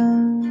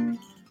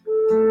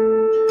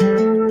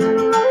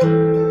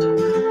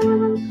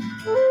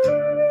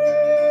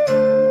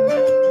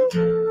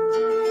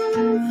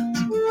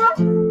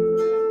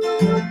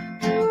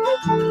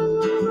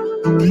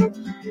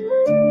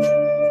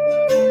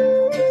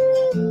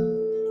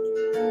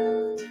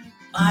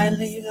 I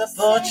leave the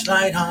porch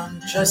light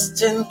on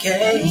just in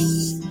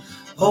case,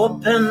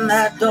 hoping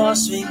that door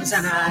swings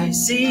and I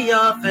see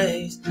your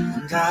face,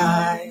 and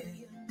I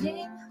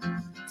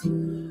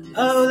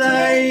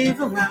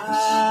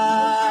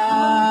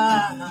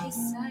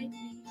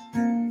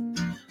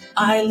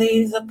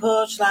leave the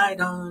porch light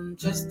on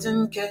just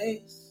in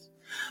case,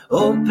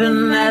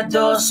 open that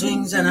door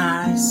swings and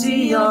I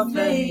see your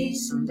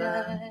face, and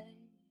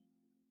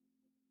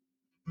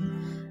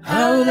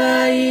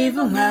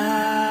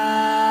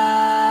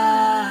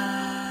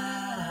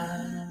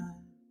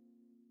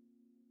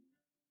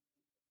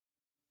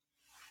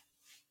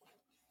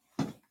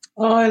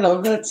Oh, I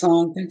love that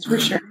song. Thanks for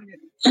sharing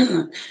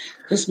it.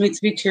 Just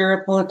makes me tear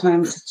up all the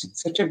time.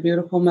 Such a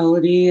beautiful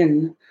melody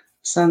and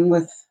sung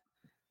with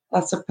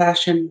lots of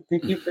passion.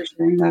 Thank you for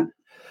sharing that.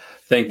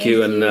 Thank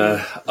you, and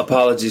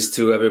apologies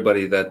to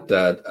everybody that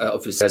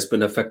obviously has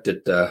been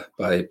affected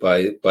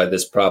by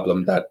this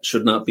problem that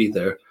should not be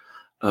there.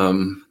 I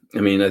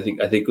mean, I think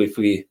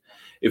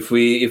if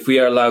we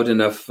are loud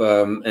enough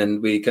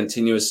and we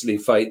continuously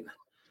fight,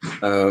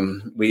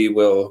 we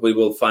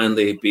will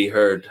finally be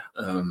heard.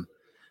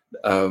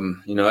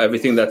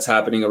 Everything that's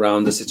happening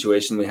around the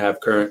situation we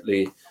have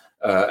currently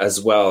as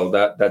well,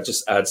 that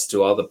just adds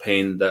to all the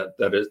pain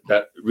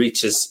that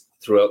reaches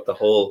throughout the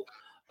whole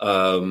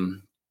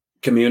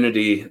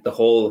community, the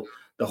whole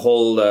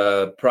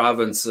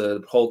province,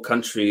 the whole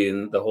country,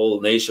 and the whole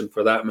nation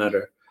for that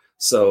matter.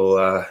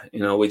 So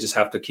we just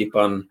have to keep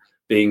on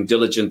being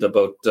diligent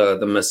about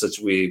the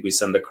message we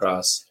send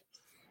across.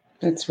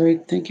 That's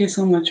right. Thank you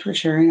so much for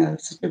sharing that.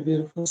 It's such a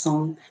beautiful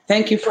song.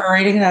 Thank you for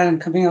writing that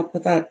and coming up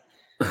with that.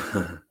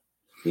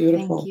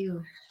 Beautiful. Thank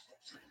you.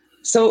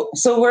 So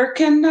where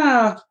can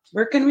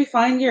we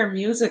find your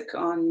music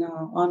on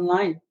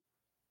online?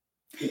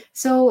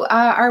 So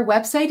our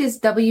website is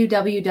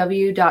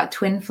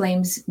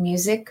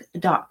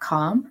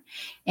www.twinflamesmusic.com.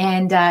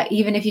 And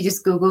even if you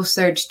just Google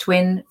search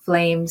Twin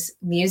Flames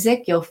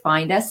Music, you'll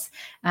find us.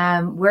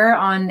 We're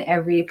on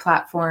every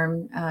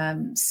platform,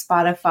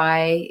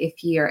 Spotify.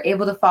 If you're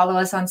able to follow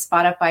us on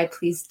Spotify,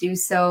 please do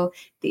so.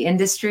 The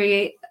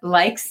industry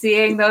likes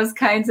seeing those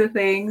kinds of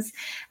things.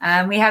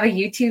 We have a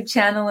YouTube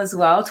channel as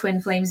well,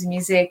 Twin Flames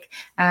Music.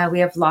 We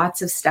have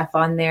lots of stuff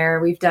on there.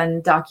 We've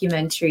done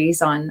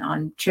documentaries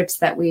on trips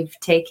that we've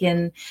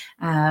taken,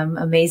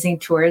 amazing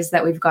tours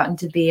that we've gotten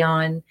to be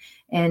on,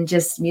 and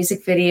just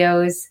music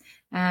videos.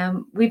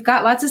 We've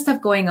got lots of stuff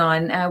going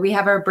on. We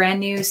have our brand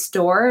new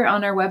store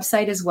on our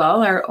website as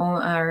well,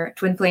 our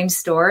Twin Flames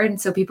store. And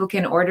so people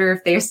can order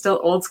if they're still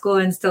old school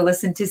and still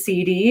listen to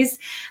CDs.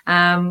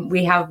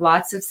 We have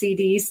lots of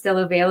CDs still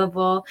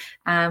available.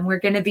 We're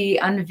going to be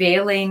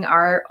unveiling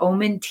our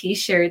Omen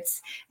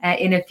t-shirts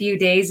in a few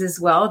days as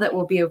well that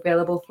will be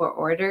available for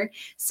order.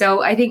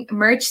 So I think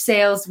merch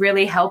sales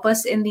really help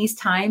us in these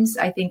times.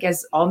 I think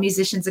as all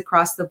musicians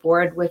across the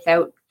board,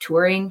 without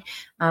touring,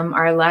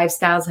 our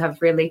lifestyles have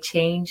really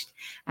changed.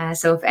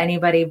 So if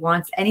anybody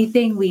wants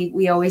anything,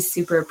 we always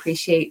super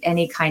appreciate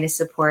any kind of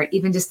support.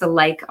 Even just a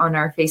like on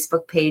our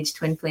Facebook page,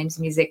 Twin Flames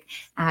Music,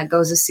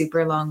 goes a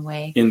super long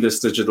way. In this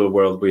digital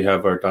world, we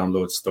have our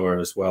download store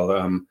as well.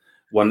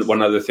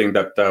 One other thing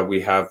that we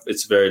have,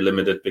 it's very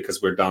limited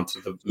because we're down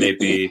to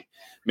the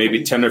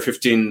maybe 10 or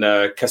 15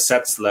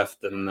 cassettes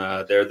left, and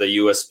they're the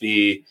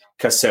USB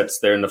cassettes.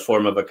 They're in the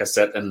form of a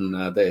cassette,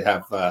 and they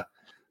have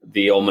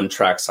the Omen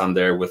tracks on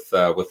there with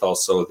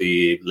also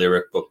the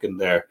lyric book in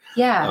there.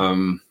 Yeah.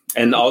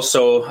 And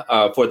also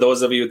for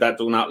those of you that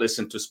do not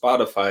listen to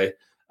Spotify,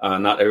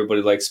 not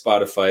everybody likes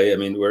Spotify. I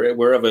mean,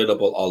 we're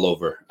available all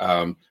over,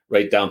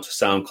 right down to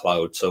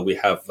SoundCloud. So we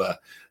have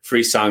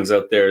free songs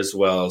out there as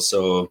well.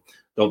 So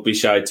don't be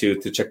shy to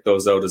check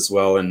those out as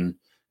well. And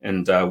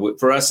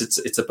for us,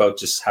 it's about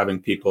just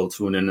having people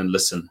tune in and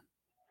listen.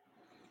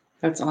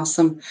 That's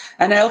awesome.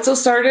 And I also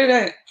started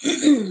a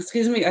playlist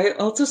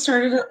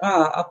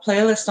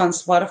on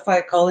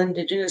Spotify called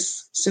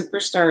Indigenous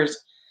Superstars,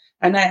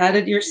 and I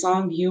added your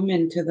song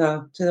 "Human" to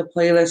the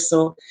playlist.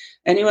 So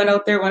anyone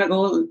out there want to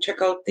go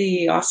check out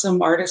the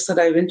awesome artists that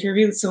I've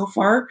interviewed so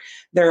far?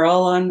 They're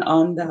all on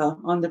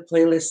the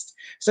playlist.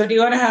 So do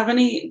you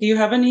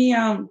have any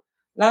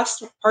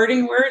last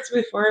parting words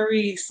before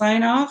we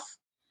sign off?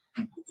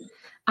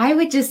 I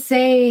would just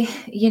say,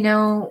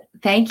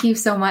 thank you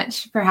so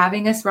much for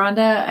having us,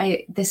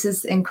 Rhonda. This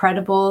is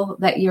incredible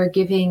that you're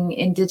giving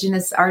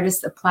Indigenous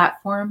artists a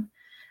platform.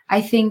 I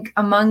think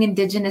among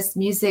Indigenous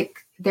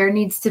music, there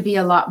needs to be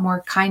a lot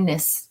more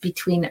kindness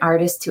between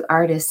artist to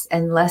artist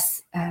and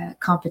less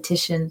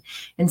competition.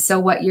 And so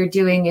what you're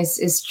doing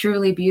is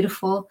truly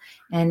beautiful.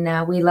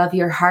 And we love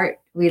your heart.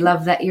 We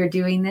love that you're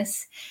doing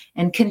this,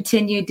 and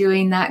continue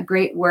doing that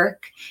great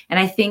work. And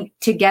I think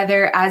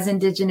together as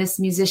Indigenous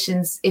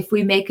musicians, if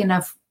we make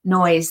enough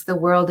noise, the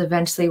world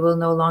eventually will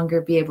no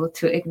longer be able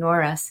to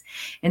ignore us.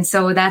 And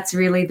so that's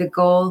really the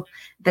goal,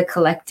 the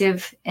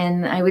collective.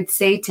 And I would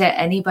say to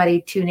anybody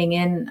tuning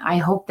in, I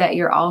hope that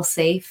you're all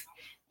safe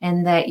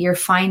and that you're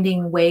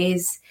finding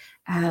ways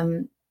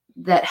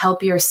that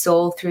help your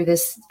soul through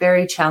this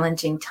very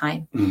challenging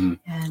time.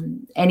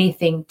 Mm-hmm.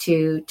 Anything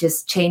to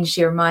just change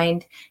your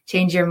mind,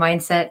 change your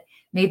mindset,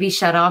 maybe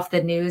shut off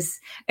the news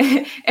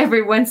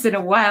every once in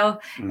a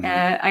while.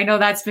 Mm-hmm. I know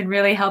that's been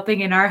really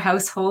helping in our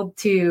household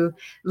to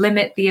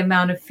limit the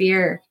amount of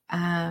fear.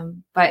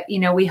 But,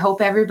 we hope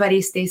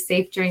everybody stays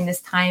safe during this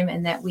time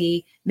and that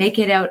we make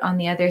it out on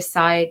the other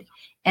side,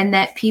 and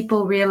that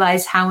people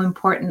realize how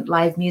important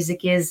live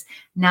music is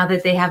now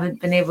that they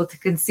haven't been able to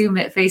consume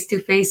it face to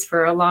face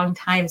for a long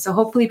time. So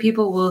hopefully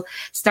people will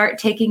start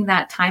taking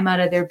that time out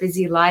of their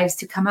busy lives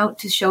to come out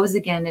to shows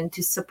again and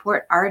to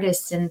support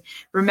artists and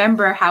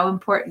remember how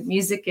important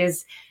music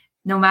is,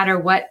 no matter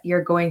what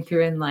you're going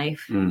through in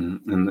life.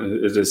 And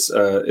it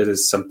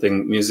is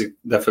something, music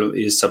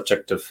definitely is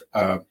subjective.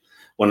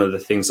 One of the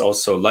things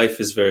also, life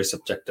is very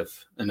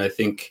subjective. And I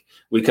think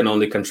we can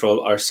only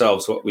control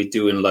ourselves, what we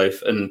do in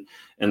life, and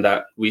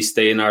that we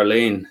stay in our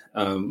lane.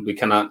 We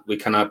cannot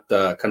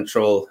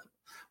control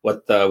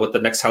what the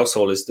next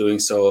household is doing.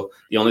 So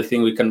the only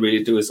thing we can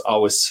really do is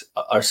always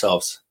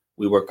ourselves.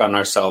 We work on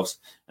ourselves,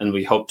 and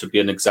we hope to be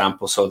an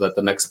example so that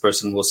the next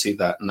person will see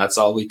that. And that's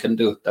all we can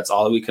do. That's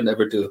all we can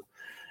ever do.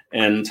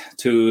 And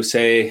to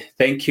say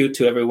thank you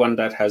to everyone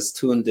that has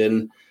tuned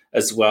in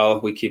as well.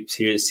 We keep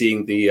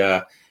seeing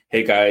the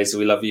hey guys,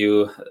 we love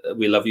you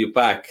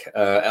back,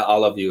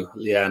 all of you,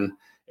 Leanne,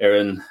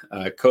 Aaron,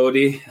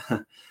 Cody.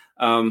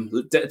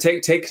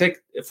 Take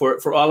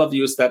for all of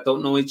you that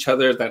don't know each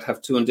other, that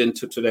have tuned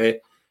into today,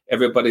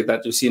 everybody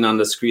that you've seen on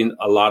the screen,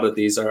 a lot of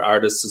these are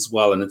artists as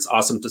well. And it's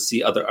awesome to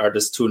see other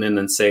artists tune in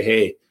and say,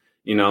 hey,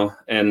 we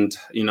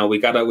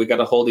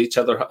gotta hold each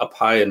other up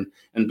high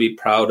and be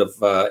proud of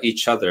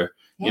each other.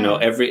 Yeah.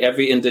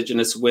 Every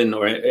Indigenous win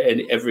or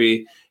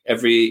every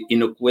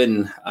Inuk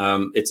win,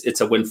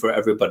 it's a win for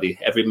everybody.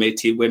 Every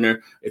Métis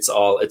winner, it's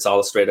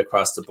all straight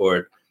across the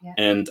board. Yeah.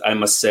 And I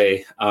must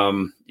say,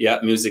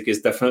 music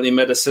is definitely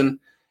medicine,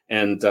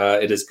 and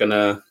it is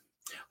gonna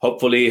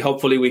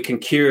hopefully we can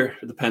cure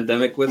the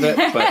pandemic with it,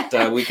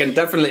 but we can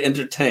definitely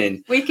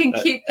entertain. We can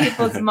keep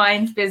people's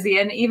minds busy,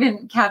 and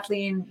even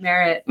Kathleen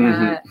Merritt,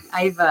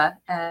 Iva,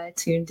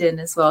 tuned in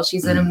as well.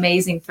 She's an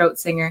amazing throat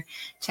singer.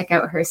 Check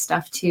out her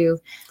stuff too.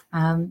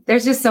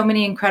 There's just so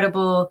many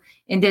incredible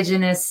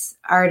Indigenous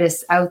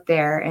artists out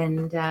there,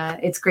 and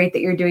it's great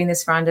that you're doing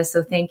this, Rhonda.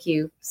 So thank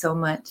you so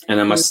much.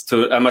 And I must,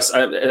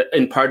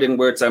 in parting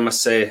words, I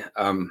must say,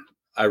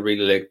 I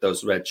really like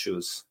those red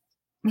shoes.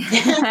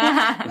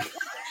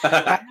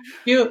 I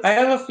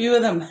have a few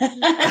of them.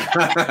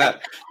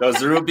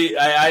 Those ruby,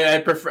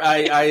 I prefer.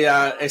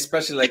 I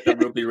especially like the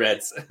ruby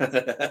reds.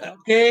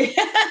 Okay.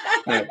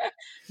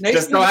 Nice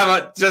just don't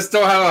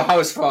have a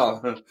house fall.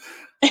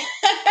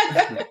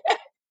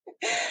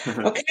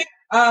 Okay.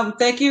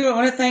 Thank you. I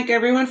want to thank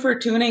everyone for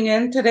tuning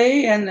in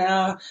today. And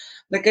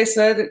like I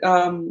said,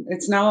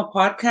 it's now a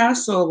podcast,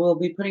 so I'll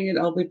be putting it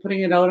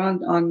out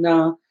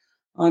on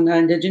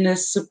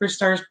Indigenous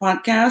Superstars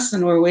podcast,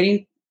 and we're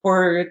waiting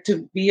for it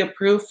to be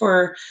approved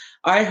for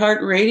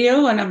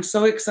iHeartRadio, and I'm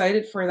so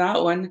excited for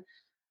that one.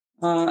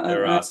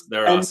 They're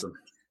awesome.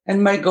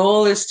 And my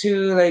goal is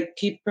to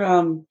keep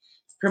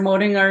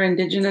promoting our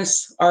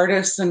Indigenous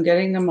artists and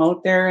getting them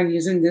out there, and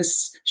using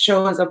this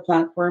show as a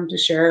platform to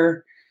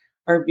share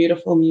our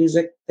beautiful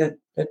music that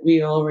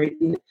we all write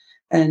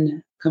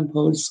and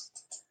compose.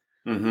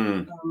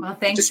 Mm-hmm. Well,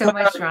 thanks so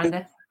much,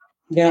 Rhonda.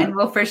 Yeah, and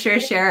we'll for sure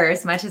share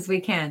as much as we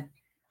can.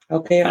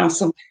 Okay,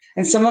 awesome.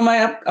 And some of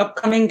my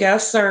upcoming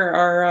guests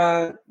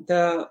are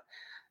the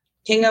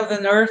King of the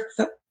North,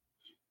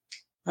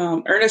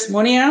 Ernest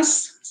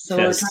Monias. So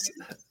yes.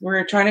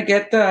 we're trying to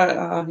get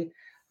a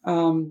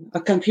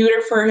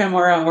computer for him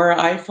or an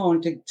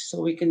iPhone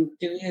so we can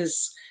do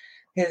his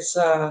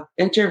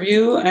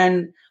interview,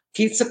 and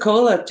Keith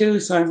Secola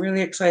too. So I'm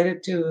really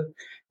excited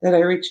that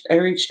I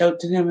reached out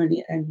to him,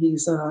 and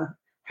he's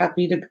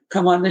happy to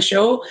come on the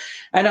show.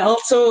 And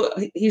also,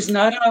 he's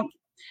not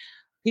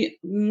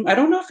I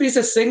don't know if he's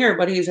a singer,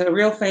 but he's a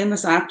real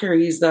famous actor.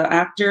 He's the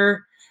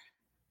actor.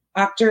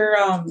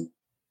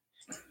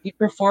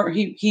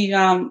 He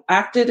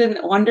acted in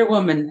Wonder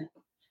Woman,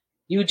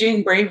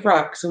 Eugene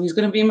Braverock. So he's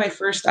going to be my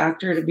first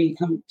actor to be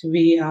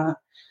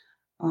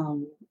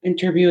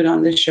interviewed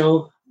on this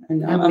show.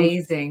 And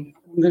amazing.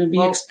 I'm going to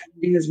be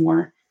expanding this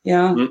more.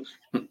 Yeah.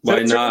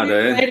 Why not?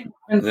 Really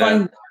and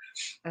fun.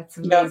 That's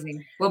amazing.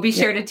 Yeah. We'll be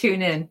sure to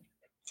tune in.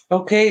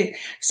 Okay.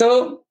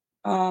 So.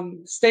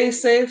 Stay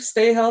safe,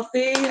 stay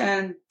healthy,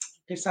 and